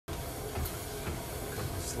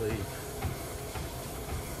sleep.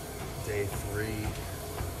 Day 3,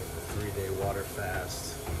 the 3-day water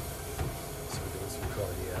fast. So we're doing some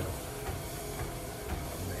cardio.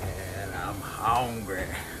 Man, I'm hungry.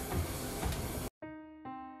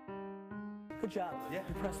 Good job. Yeah.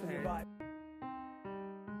 Impressed with your vibe.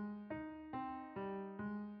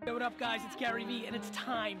 Hey, what up, guys? It's Gary Vee, and it's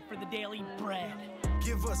time for the Daily Bread.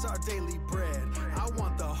 Give us our daily bread. I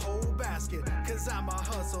want the whole basket, cause I'ma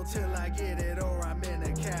hustle till I get it or I'm in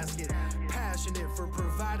a casket. Passionate for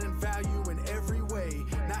providing value in every way,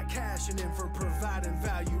 not cashing in for providing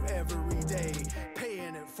value every day.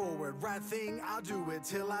 Paying it forward, right thing, I'll do it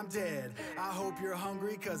till I'm dead. I hope you're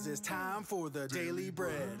hungry, cause it's time for the daily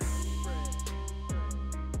bread.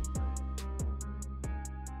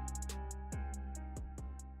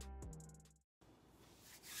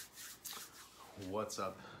 What's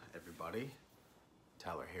up, everybody?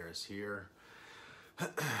 Tyler Harris here.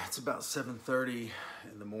 It's about 7:30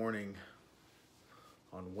 in the morning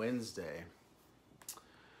on Wednesday,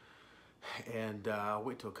 and I'll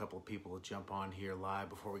wait till a couple of people jump on here live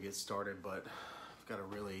before we get started, but I've got a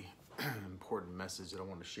really important message that I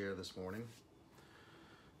want to share this morning.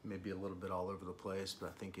 Maybe a little bit all over the place, but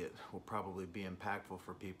I think it will probably be impactful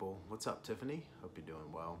for people. What's up, Tiffany? Hope you're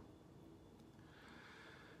doing well.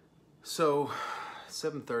 So,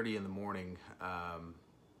 7:30 in the morning,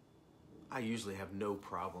 I usually have no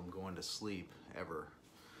problem going to sleep ever.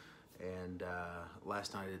 And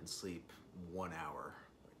last night I didn't sleep 1 hour,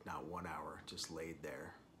 not 1 hour, just laid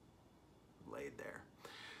there.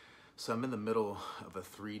 So I'm in the middle of a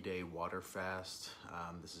 3-day water fast.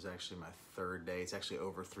 This is actually my 3rd day. It's actually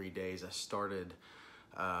over 3 days. I started,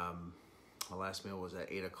 my last meal was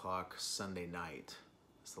at 8 o'clock Sunday night.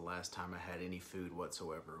 It's the last time I had any food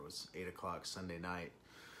whatsoever. It was 8 o'clock Sunday night.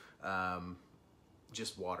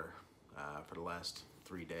 Just water for the last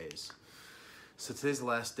 3 days. So today's the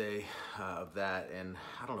last day of that, and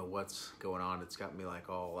I don't know what's going on. It's got me like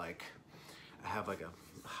all like, I have like a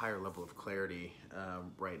higher level of clarity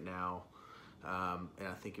right now. And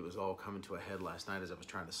I think it was all coming to a head last night as I was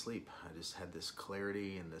trying to sleep. I just had this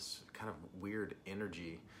clarity and this kind of weird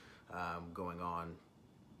energy going on,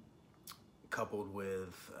 coupled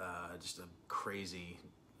with just a crazy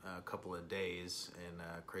couple of days and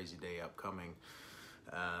a crazy day upcoming.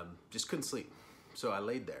 Just couldn't sleep. So I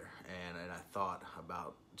laid there and I thought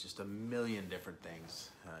about just a million different things.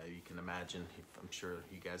 You can imagine, I'm sure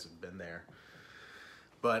you guys have been there.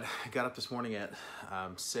 But I got up this morning at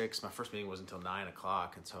 6. My first meeting wasn't until 9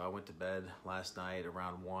 o'clock. And so I went to bed last night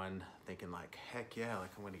around 1, thinking like, heck yeah,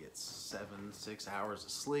 like I'm gonna get 6 hours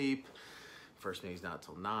of sleep. First meeting's not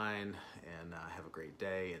till 9, and have a great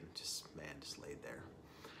day, and just laid there.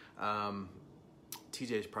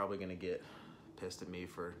 TJ's probably gonna get pissed at me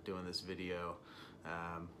for doing this video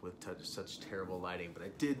with such terrible lighting, but I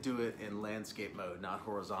did do it in landscape mode, not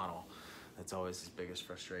horizontal. That's always his biggest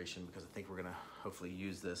frustration, because I think we're gonna hopefully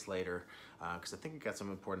use this later, because I think I got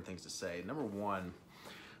some important things to say. Number one,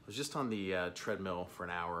 I was just on the treadmill for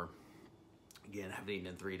an hour. Again, I haven't eaten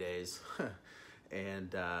in 3 days,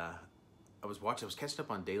 and I was catching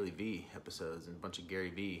up on Daily V episodes and a bunch of Gary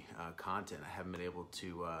V content. I haven't been able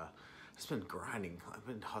to, I've just been grinding. I've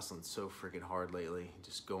been hustling so freaking hard lately,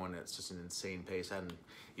 just going at such an insane pace. I hadn't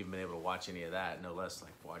even been able to watch any of that, no less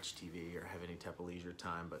like watch TV or have any type of leisure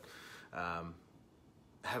time, but I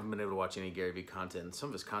haven't been able to watch any Gary V content. And some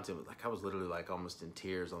of his content, like I was literally like almost in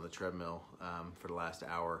tears on the treadmill for the last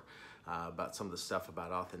hour. About some of the stuff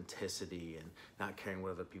about authenticity and not caring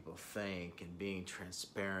what other people think and being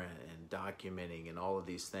transparent and documenting and all of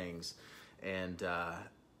these things. And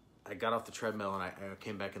I got off the treadmill and I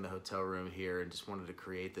came back in the hotel room here and just wanted to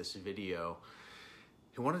create this video.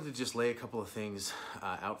 I wanted to just lay a couple of things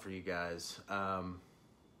out for you guys.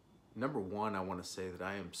 Number one, I want to say that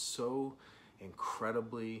I am so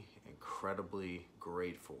incredibly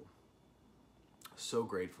grateful. So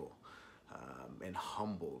grateful and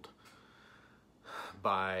humbled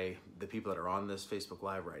by the people that are on this Facebook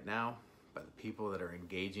Live right now, by the people that are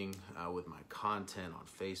engaging with my content on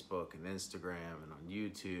Facebook and Instagram and on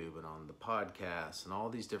YouTube and on the podcast and all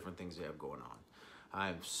these different things we have going on. I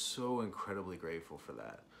am so incredibly grateful for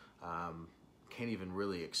that. Can't even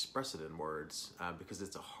really express it in words because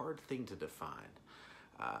it's a hard thing to define.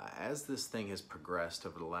 As this thing has progressed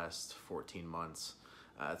over the last 14 months,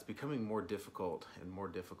 it's becoming more difficult and more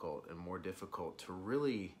difficult and more difficult to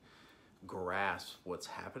really grasp what's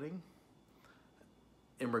happening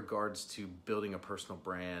in regards to building a personal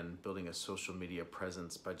brand, building a social media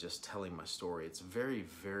presence by just telling my story. It's very,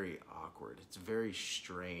 very awkward. It's very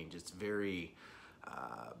strange. It's very,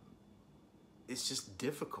 it's just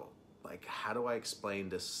difficult. like, how do I explain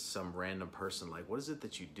to some random person, like, what is it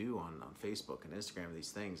that you do on Facebook and Instagram,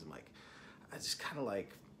 these things? And like, I just kind of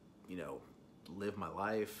like, you know, live my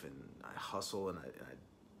life, and I hustle, and I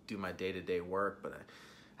do my day-to-day work, but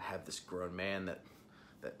I have this grown man that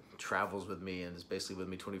travels with me and is basically with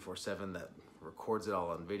me 24/7, that records it all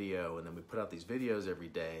on video, and then we put out these videos every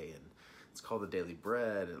day, and it's called The Daily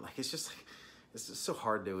Bread, and like, it's just so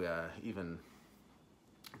hard to even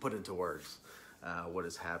put into words what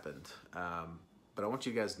has happened. But I want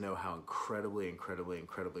you guys to know how incredibly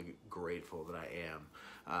grateful that I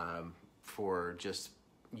am for just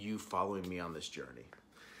you following me on this journey.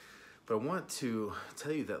 But I want to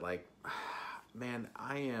tell you that, like, man,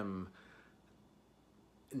 I am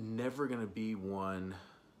never gonna be one,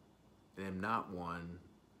 and am not one,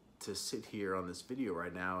 to sit here on this video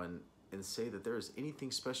right now and say that there is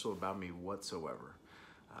anything special about me whatsoever.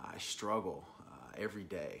 I struggle every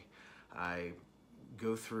day. I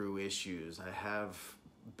go through issues. I have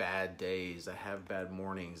bad days. I have bad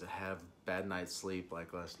mornings. I have bad night's sleep,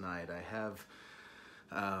 like last night. I have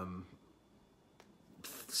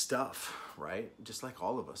stuff, right? Just like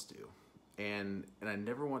all of us do. And I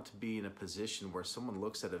never want to be in a position where someone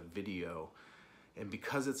looks at a video, and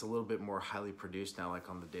because it's a little bit more highly produced now, like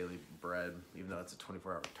on The Daily Bread, even though it's a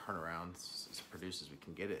 24-hour turnaround, it's as produced as we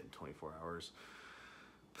can get it in 24 hours,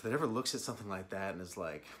 but they never looks at something like that and is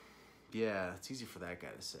like, yeah, it's easy for that guy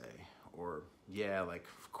to say. Or, yeah, like,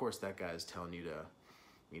 of course that guy is telling you to,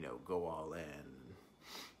 you know, go all in,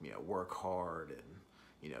 you know, work hard, and,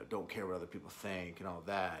 you know, don't care what other people think and all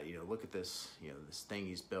that. You know, look at this, you know, this thing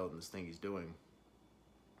he's built and this thing he's doing.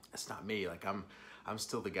 That's not me. Like, I'm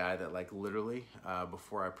still the guy that, like, literally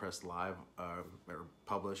before I pressed live or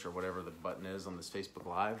publish or whatever the button is on this Facebook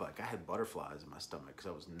Live, like, I had butterflies in my stomach because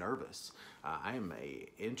I was nervous. I am a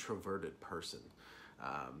introverted person.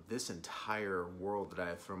 This entire world that I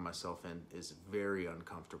have thrown myself in is very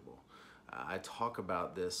uncomfortable. I talk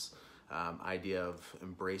about this idea of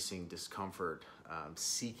embracing discomfort,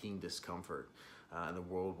 seeking discomfort, and the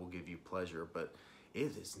world will give you pleasure, but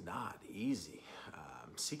it is not easy.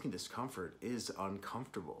 Seeking discomfort is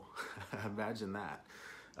uncomfortable. Imagine that.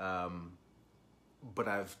 But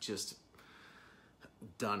I've just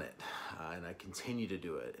done it, and I continue to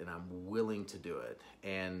do it, and I'm willing to do it.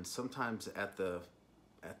 And sometimes at the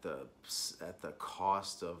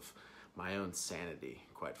cost of my own sanity,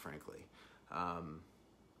 quite frankly.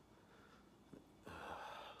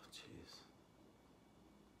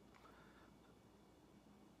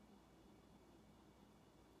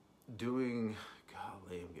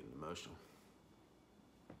 Golly, I'm getting emotional.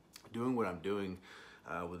 Doing what I'm doing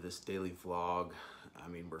with this daily vlog. I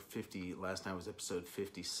mean, we're 50, last night was episode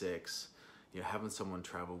 56. You know, having someone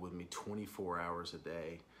travel with me 24 hours a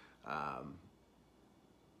day,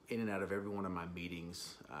 in and out of every one of my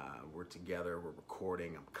meetings. We're together, we're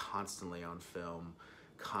recording, I'm constantly on film,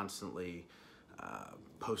 constantly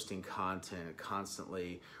posting content,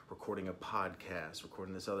 constantly recording a podcast,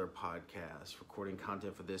 recording this other podcast, recording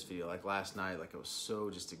content for this video. Like last night, like I was so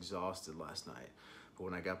just exhausted last night. But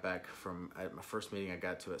when I got back from my first meeting, I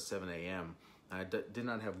got to at 7 a.m. I did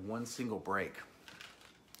not have one single break.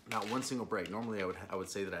 Not one single break. Normally I would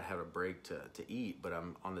say that I have a break to eat, but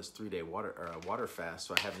I'm on this 3-day water fast,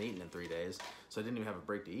 so I haven't eaten in 3 days. So I didn't even have a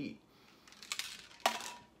break to eat.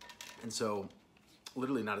 And so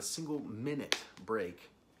literally not a single minute break,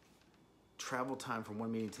 travel time from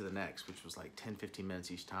one meeting to the next, which was like 10-15 minutes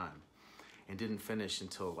each time, and didn't finish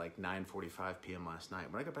until like 9:45 p.m. last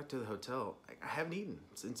night. When I got back to the hotel, I haven't eaten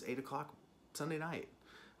since 8 o'clock Sunday night.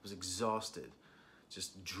 I was exhausted,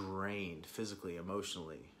 just drained physically,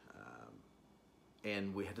 emotionally.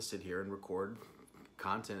 And we had to sit here and record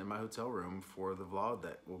content in my hotel room for the vlog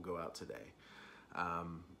that will go out today.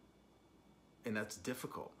 And that's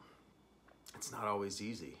difficult. It's not always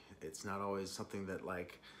easy. It's not always something that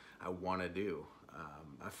like I want to do.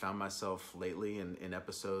 I found myself lately in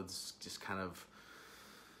episodes just kind of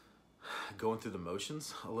going through the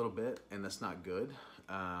motions a little bit, and that's not good.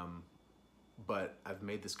 But I've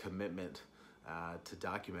made this commitment to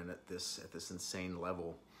document at this insane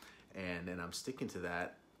level, and I'm sticking to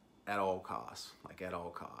that at all costs, like at all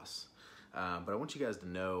costs. But I want you guys to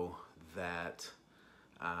know that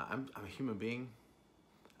I'm a human being.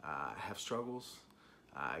 I have struggles.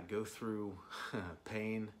 I go through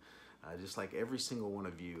pain, just like every single one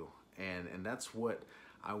of you, and that's what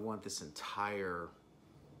I want this entire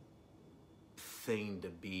thing to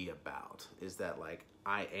be about. Is that like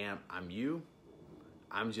I'm you.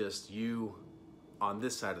 I'm just you on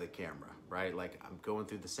this side of the camera, right? Like I'm going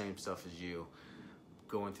through the same stuff as you,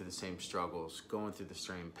 going through the same struggles, going through the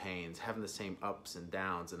same pains, having the same ups and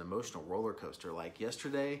downs, an emotional roller coaster. Like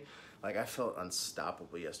yesterday, Like, I felt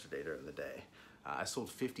unstoppable yesterday during the day. I sold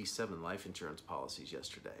 57 life insurance policies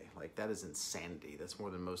yesterday. Like, that is insanity. That's more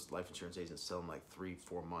than most life insurance agents sell in like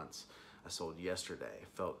 3-4 months. I sold yesterday.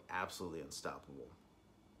 Felt absolutely unstoppable.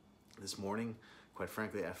 This morning, quite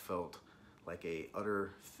frankly, I felt like a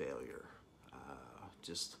utter failure.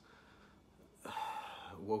 Just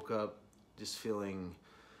woke up just feeling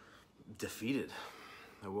defeated.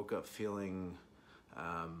 I woke up feeling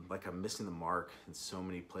like I'm missing the mark in so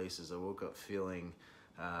many places. I woke up feeling,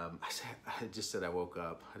 I just said I woke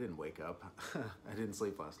up. I didn't wake up. I didn't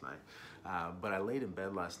sleep last night. But I laid in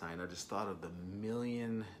bed last night and I just thought of the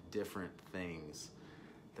million different things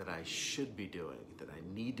that I should be doing, that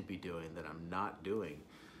I need to be doing, that I'm not doing.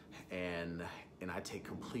 And I take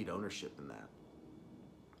complete ownership in that.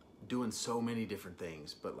 Doing so many different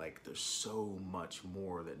things, but like there's so much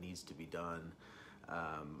more that needs to be done.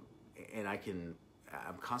 And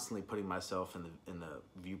I'm constantly putting myself in the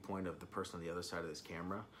viewpoint of the person on the other side of this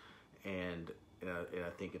camera. And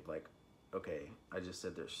I think it's like, okay, I just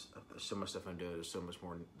said there's so much stuff I'm doing, there's so much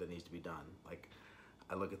more that needs to be done. Like,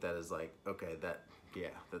 I look at that as like, okay,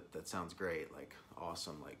 that sounds great, like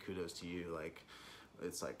awesome, like kudos to you, like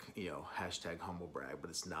it's like, you know, hashtag humble brag, but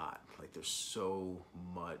it's not. Like, there's so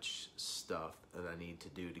much stuff that I need to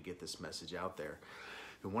do to get this message out there.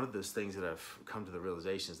 And one of those things that I've come to the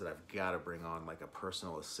realization is that I've got to bring on like a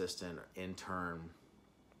personal assistant or intern,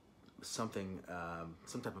 something,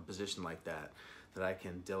 some type of position like that I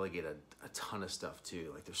can delegate a ton of stuff to.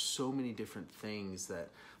 Like, there's so many different things that,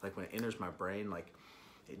 like, when it enters my brain, like,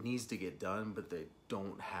 it needs to get done, but they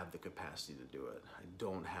don't have the capacity to do it. I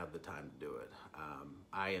don't have the time to do it.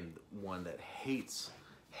 I am one that hates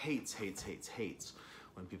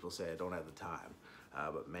when people say I don't have the time.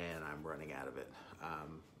 But man, I'm running out of it.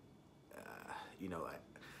 You know,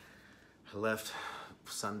 I left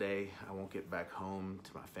Sunday. I won't get back home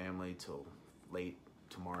to my family till late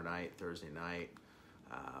tomorrow night, Thursday night.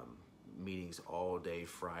 Meetings all day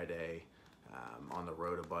Friday. On the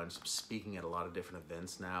road a bunch. I'm speaking at a lot of different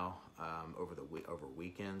events now over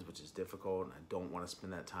weekends, which is difficult. And I don't want to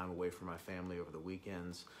spend that time away from my family over the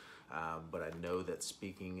weekends. But I know that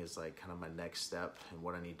speaking is like kind of my next step and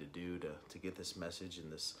what I need to do to get this message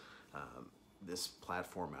and this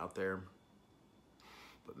platform out there.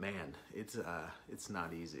 But man, it's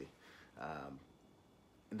not easy.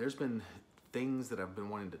 And there's been things that I've been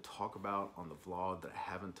wanting to talk about on the vlog that I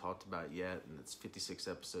haven't talked about yet, and it's 56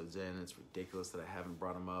 episodes in. It's ridiculous that I haven't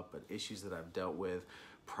brought them up, but issues that I've dealt with,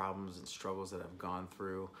 problems and struggles that I've gone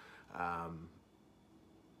through,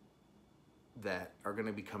 that are going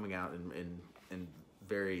to be coming out in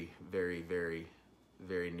very, very, very,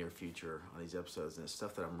 very near future on these episodes. And it's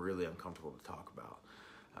stuff that I'm really uncomfortable to talk about.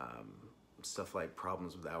 Stuff like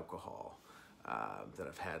problems with alcohol that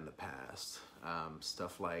I've had in the past.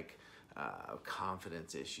 Stuff like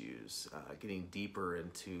confidence issues, getting deeper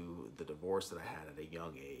into the divorce that I had at a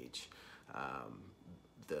young age,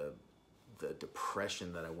 the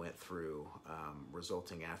depression that I went through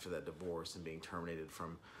resulting after that divorce and being terminated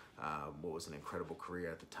from what was an incredible career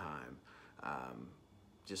at the time.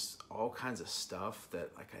 Just all kinds of stuff that,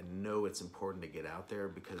 like, I know it's important to get out there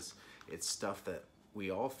because it's stuff that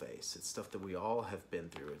we all face. It's stuff that we all have been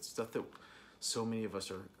through. It's stuff that so many of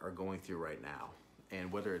us are going through right now. And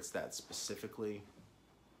whether it's that specifically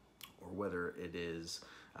or whether it is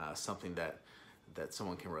something that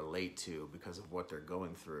someone can relate to because of what they're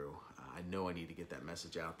going through, I know I need to get that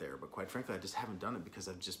message out there. But quite frankly, I just haven't done it because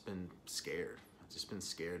I've just been scared. I've just been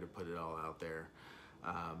scared to put it all out there.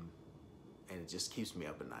 And it just keeps me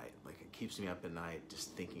up at night. Like, it keeps me up at night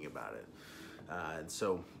just thinking about it. And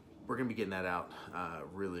so we're going to be getting that out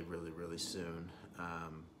really, really, really soon.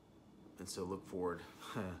 And so look forward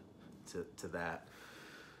to that.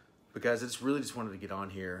 But guys, I just really wanted to get on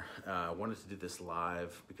here. I wanted to do this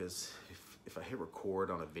live because if I hit record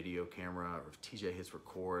on a video camera, or if TJ hits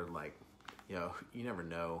record, like, you know, you never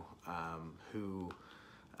know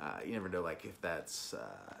you never know, like, if that's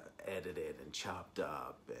edited and chopped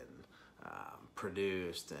up and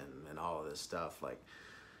produced and all of this stuff. Like,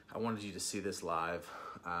 I wanted you to see this live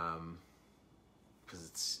because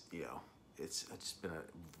it's, you know, it's just been a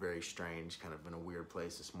very strange, kind of in a weird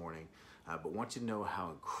place this morning. But want you to know how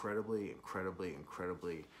incredibly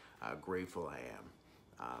grateful I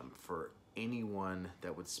am for anyone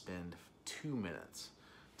that would spend 2 minutes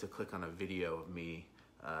to click on a video of me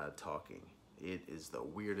talking. It is the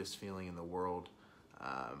weirdest feeling in the world.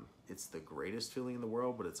 It's the greatest feeling in the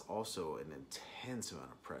world, but it's also an intense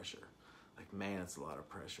amount of pressure. Like, man, it's a lot of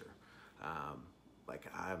pressure. Like,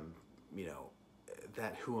 I'm, you know,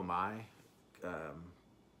 that who am I?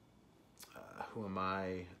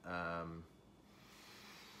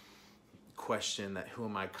 question, that who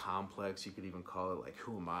am I complex, you could even call it, like,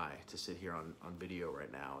 who am I to sit here on video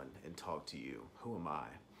right now and talk to you? Who am I?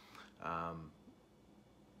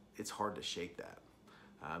 It's hard to shake that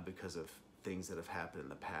because of things that have happened in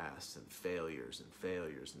the past, and failures and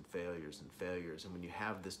failures and failures and failures. And when you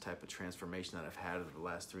have this type of transformation that I've had over the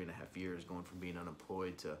last 3.5 years, going from being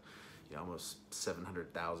unemployed to almost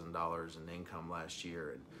 $700,000 in income last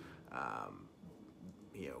year,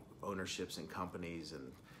 and ownerships in companies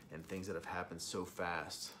and things that have happened so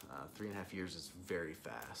fast. 3.5 years is very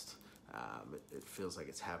fast. It feels like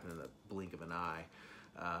it's happened in the blink of an eye.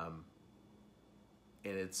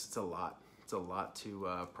 And it's a lot. It's a lot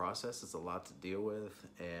to process. It's a lot to deal with,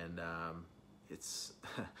 and it's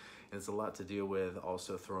a lot to deal with.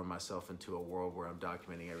 Also, throwing myself into a world where I'm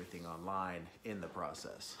documenting everything online in the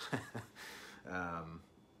process.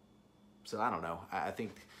 So I don't know. I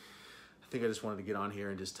think I just wanted to get on here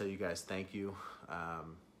and just tell you guys thank you.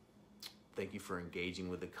 Thank you for engaging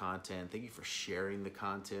with the content. Thank you for sharing the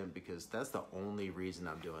content, because that's the only reason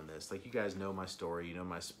I'm doing this. Like, you guys know my story, you know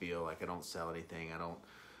my spiel. Like, I don't sell anything. I don't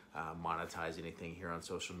monetize anything here on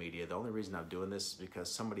social media. The only reason I'm doing this is because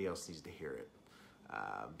somebody else needs to hear it.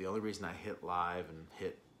 The only reason I hit live and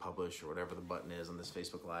hit publish or whatever the button is on this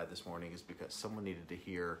Facebook Live this morning is because someone needed to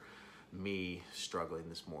hear me struggling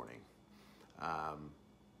this morning.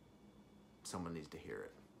 Someone needs to hear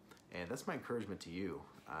it. And that's my encouragement to you.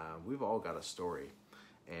 We've all got a story,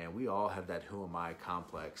 and we all have that who am I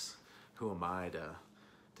complex. Who am I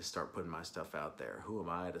to start putting my stuff out there? Who am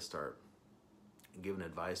I to start giving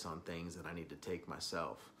advice on things that I need to take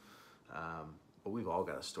myself? But we've all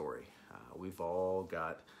got a story. We've all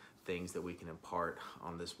got things that we can impart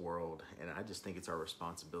on this world, and I just think it's our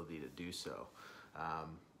responsibility to do so.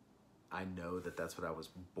 I know that that's what I was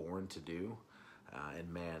born to do, and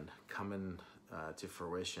man, coming to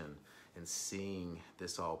fruition and seeing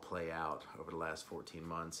this all play out over the last 14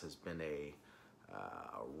 months has been a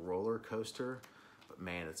roller coaster, but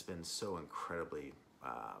man, it's been so incredibly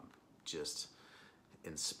just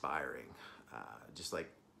inspiring. Just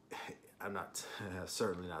like, I'm not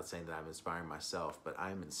certainly not saying that I'm inspiring myself, but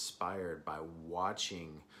I'm inspired by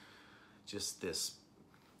watching just this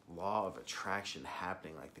law of attraction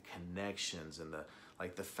happening, like the connections and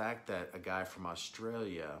the fact that a guy from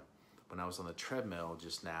Australia, when I was on the treadmill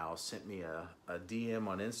just now, sent me a DM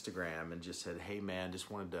on Instagram and just said, hey man,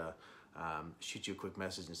 just wanted to shoot you a quick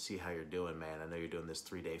message and see how you're doing, man. I know you're doing this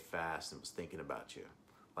 3-day fast and was thinking about you.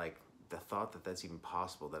 Like, the thought that that's even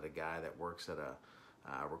possible, that a guy that works at a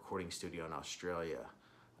recording studio in Australia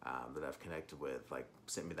that I've connected with, like,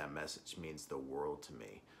 sent me that message, means the world to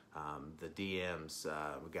me. The DMs,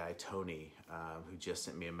 a guy, Tony, who just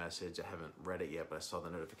sent me a message. I haven't read it yet, but I saw the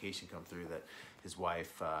notification come through that his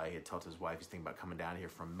wife, he had told his wife he's thinking about coming down here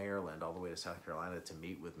from Maryland all the way to South Carolina to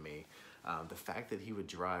meet with me. The fact that he would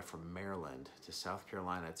drive from Maryland to South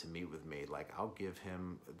Carolina to meet with me, like, I'll give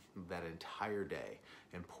him that entire day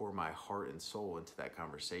and pour my heart and soul into that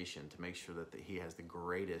conversation to make sure that he has the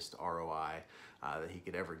greatest ROI that he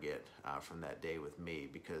could ever get from that day with me.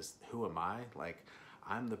 Because who am I? Like,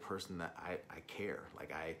 I'm the person that I care.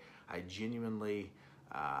 Like, I genuinely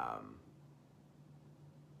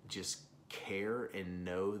just care and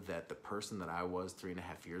know that the person that I was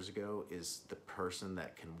 3.5 years ago is the person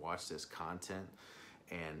that can watch this content.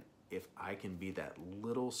 And if I can be that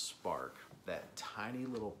little spark, that tiny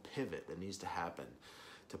little pivot that needs to happen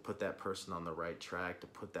to put that person on the right track, to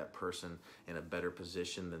put that person in a better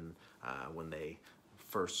position than when they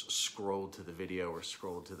first scrolled to the video or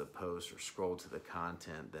scrolled to the post or scrolled to the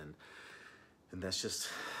content, then that's just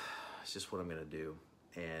what I'm gonna do.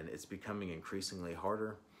 And it's becoming increasingly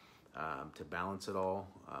harder to balance it all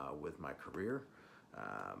with my career.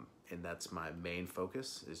 And that's my main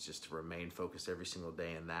focus, is just to remain focused every single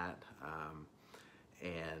day in that,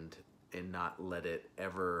 and not let it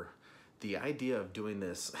ever, the idea of doing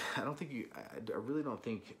this, I really don't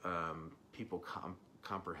think people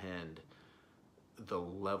comprehend the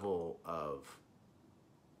level of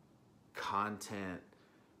content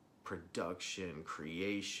production,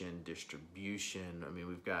 creation, distribution. I mean,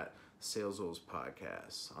 we've got Sales Goals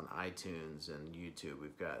podcasts on iTunes and YouTube.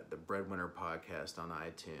 We've got the Breadwinner podcast on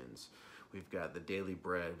iTunes. We've got the Daily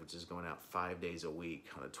Bread, which is going out 5 days a week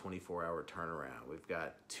on a 24-hour turnaround. We've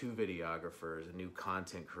got 2 videographers, a new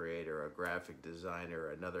content creator, a graphic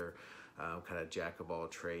designer, another kind of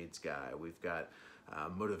jack-of-all-trades guy. We've got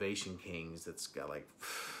Motivation Kings that's got like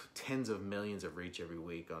tens of millions of reach every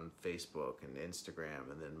week on Facebook and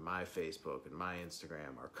Instagram, and then my Facebook and my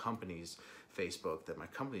Instagram. Our company's Facebook, my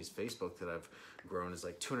company's Facebook that I've grown is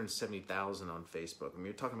like 270,000 on Facebook. I mean,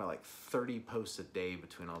 you're talking about like 30 posts a day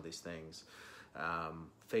between all these things.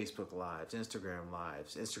 Facebook Lives, Instagram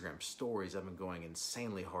Lives, Instagram Stories. I've been going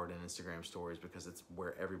insanely hard in Instagram Stories because it's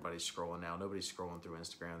where everybody's scrolling now. Nobody's scrolling through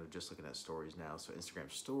Instagram. They're just looking at stories now. So Instagram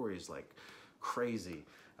Stories, like crazy.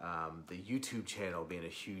 The YouTube channel being a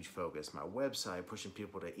huge focus. My website, pushing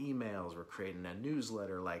people to emails. We're creating a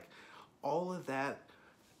newsletter. Like all of that.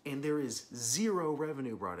 And there is zero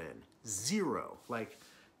revenue brought in. Zero. Like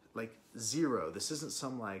zero. This isn't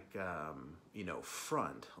some like,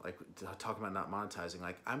 front, like talking about not monetizing.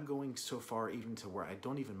 Like I'm going so far even to where I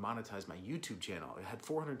don't even monetize my YouTube channel. It had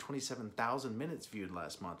 427,000 minutes viewed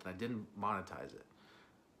last month and I didn't monetize it,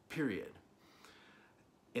 period.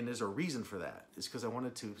 And there's a reason for that. It's because I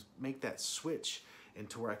wanted to make that switch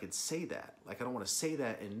into where I could say that. Like I don't want to say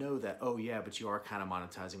that and know that, oh yeah, but you are kind of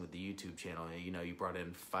monetizing with the YouTube channel. You brought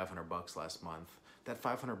in $500 last month. That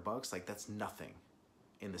 $500, like that's nothing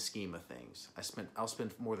in the scheme of things. I'll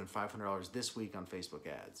spend more than $500 this week on Facebook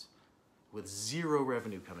ads with zero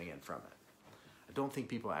revenue coming in from it. I don't think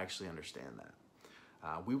people actually understand that.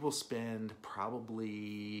 We will spend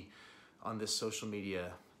probably on this social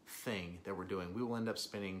media thing that we're doing, we will end up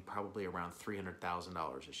spending probably around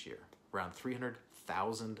 $300,000 this year. Around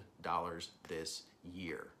 $300,000 this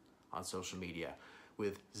year on social media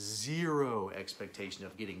with zero expectation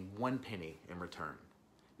of getting one penny in return.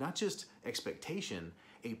 Not just expectation,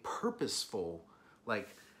 a purposeful,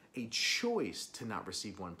 like a choice to not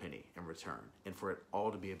receive one penny in return and for it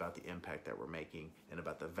all to be about the impact that we're making and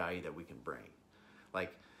about the value that we can bring.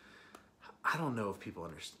 Like, I don't know if people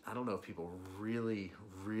understand. I don't know if people really,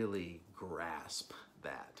 really grasp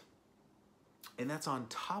that. And that's on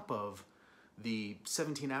top of the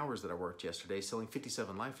 17 hours that I worked yesterday selling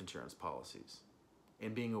 57 life insurance policies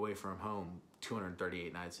and being away from home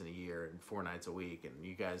 238 nights in a year and 4 nights a week. And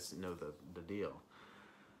you guys know the deal.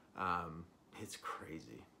 It's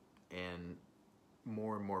crazy. And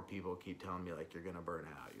more people keep telling me like, you're going to burn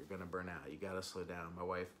out. You're going to burn out. You got to slow down. My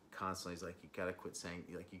wife constantly is like, you got to quit saying,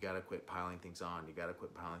 like, you got to quit piling things on. You got to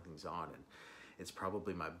quit piling things on. And it's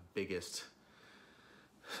probably my biggest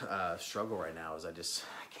struggle right now is I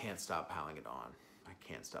can't stop piling it on. I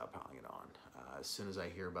can't stop piling it on. As soon as I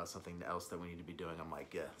hear about something else that we need to be doing, I'm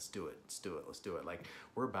like, yeah, let's do it. Like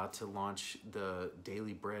we're about to launch the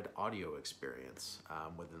Daily Bread audio experience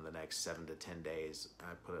within the next 7 to 10 days.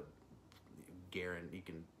 I put a guarantee, you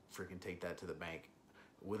can freaking take that to the bank.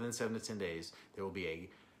 Within 7 to 10 days, there will be a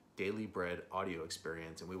Daily Bread audio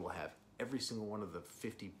experience and we will have every single one of the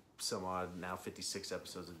 50 some odd, now 56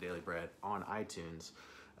 episodes of Daily Bread on iTunes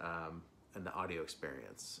and the audio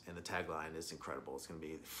experience. And the tagline is incredible. It's going to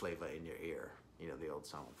be flavor in your ear. You know, the old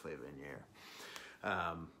song, flavor in your ear.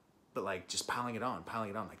 But like just piling it on,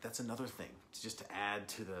 like that's another thing. It's just to add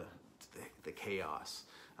to the chaos.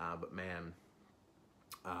 But man,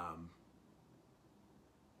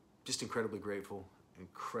 just incredibly grateful,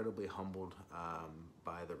 incredibly humbled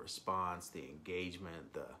by the response, the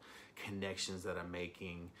engagement, the connections that I'm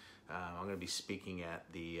making. I'm going to be speaking at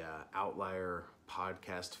the Outlier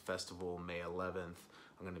Podcast Festival May 11th.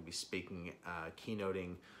 I'm going to be speaking,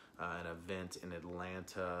 keynoting an event in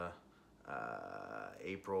Atlanta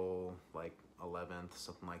April like 11th,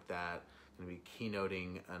 something like that. I'm going to be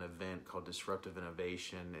keynoting an event called Disruptive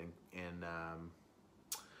Innovation in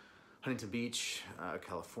Huntington Beach,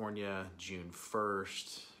 California, June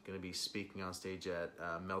 1st. Going to be speaking on stage at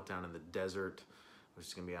Meltdown in the Desert, which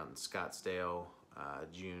is going to be out in Scottsdale,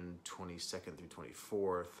 June 22nd through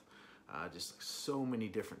 24th. Just like so many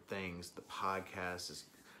different things. The podcast is,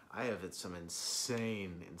 I have some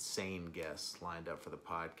insane guests lined up for the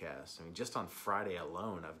podcast. I mean, just on Friday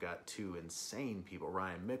alone, I've got 2 insane people.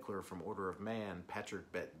 Ryan Mickler from Order of Man,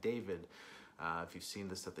 Patrick Bet-David. If you've seen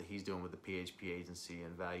the stuff that he's doing with the PHP agency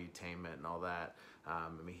and Valuetainment and all that, I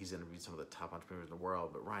mean, he's interviewed some of the top entrepreneurs in the world,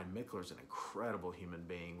 but Ryan Mickler is an incredible human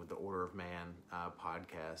being with the Order of Man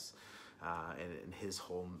podcast and his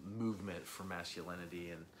whole movement for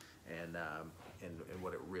masculinity and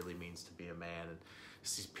what it really means to be a man. And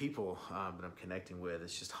it's these people that I'm connecting with,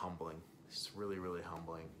 it's just humbling. It's really, really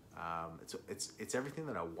humbling. It's everything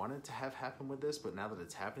that I wanted to have happen with this, but now that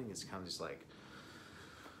it's happening, it's kind of just like,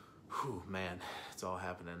 whew, man, it's all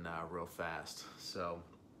happening real fast. So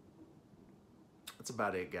that's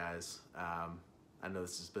about it, guys. I know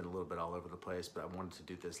this has been a little bit all over the place, but I wanted to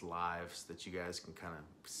do this live so that you guys can kind of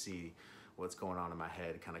see what's going on in my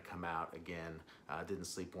head, kind of come out again. I didn't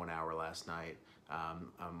sleep 1 hour last night.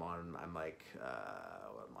 I'm like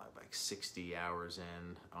 60 hours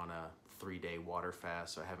in on a 3-day water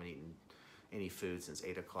fast, so I haven't eaten any food since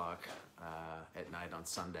 8 o'clock at night on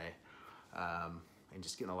Sunday. And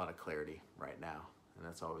just getting a lot of clarity right now. and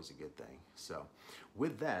that's always a good thing. So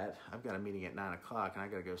with that, I've got a meeting at 9 o'clock, and I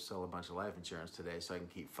got to go sell a bunch of life insurance today so I can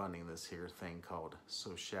keep funding this here thing called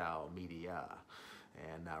social media.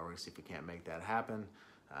 And we're going to see if we can't make that happen.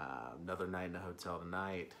 Another night in a hotel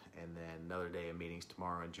tonight, and then another day of meetings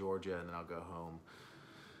tomorrow in Georgia, and then I'll go home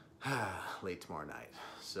late tomorrow night.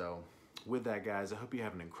 So with that, guys, I hope you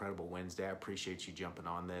have an incredible Wednesday. I appreciate you jumping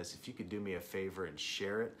on this. If you could do me a favor and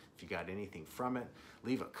share it, if you got anything from it,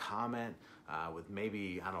 leave a comment with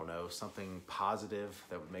maybe, I don't know, something positive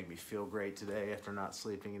that would make me feel great today after not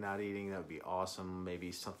sleeping and not eating. That would be awesome.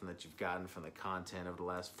 Maybe something that you've gotten from the content over the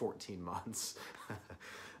last 14 months.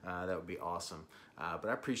 That would be awesome. But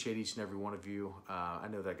I appreciate each and every one of you. I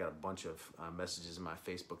know that I got a bunch of messages in my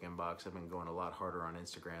Facebook inbox. I've been going a lot harder on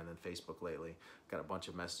Instagram than Facebook lately. Got a bunch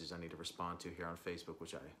of messages I need to respond to here on Facebook,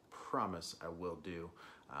 which I promise I will do.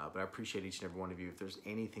 But I appreciate each and every one of you. If there's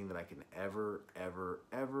anything that I can ever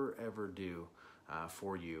do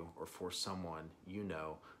for you or for someone you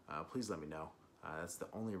know, please let me know. That's the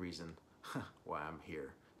only reason why I'm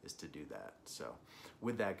here, is to do that. So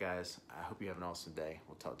with that, guys, I hope you have an awesome day.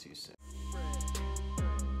 We'll talk to you soon.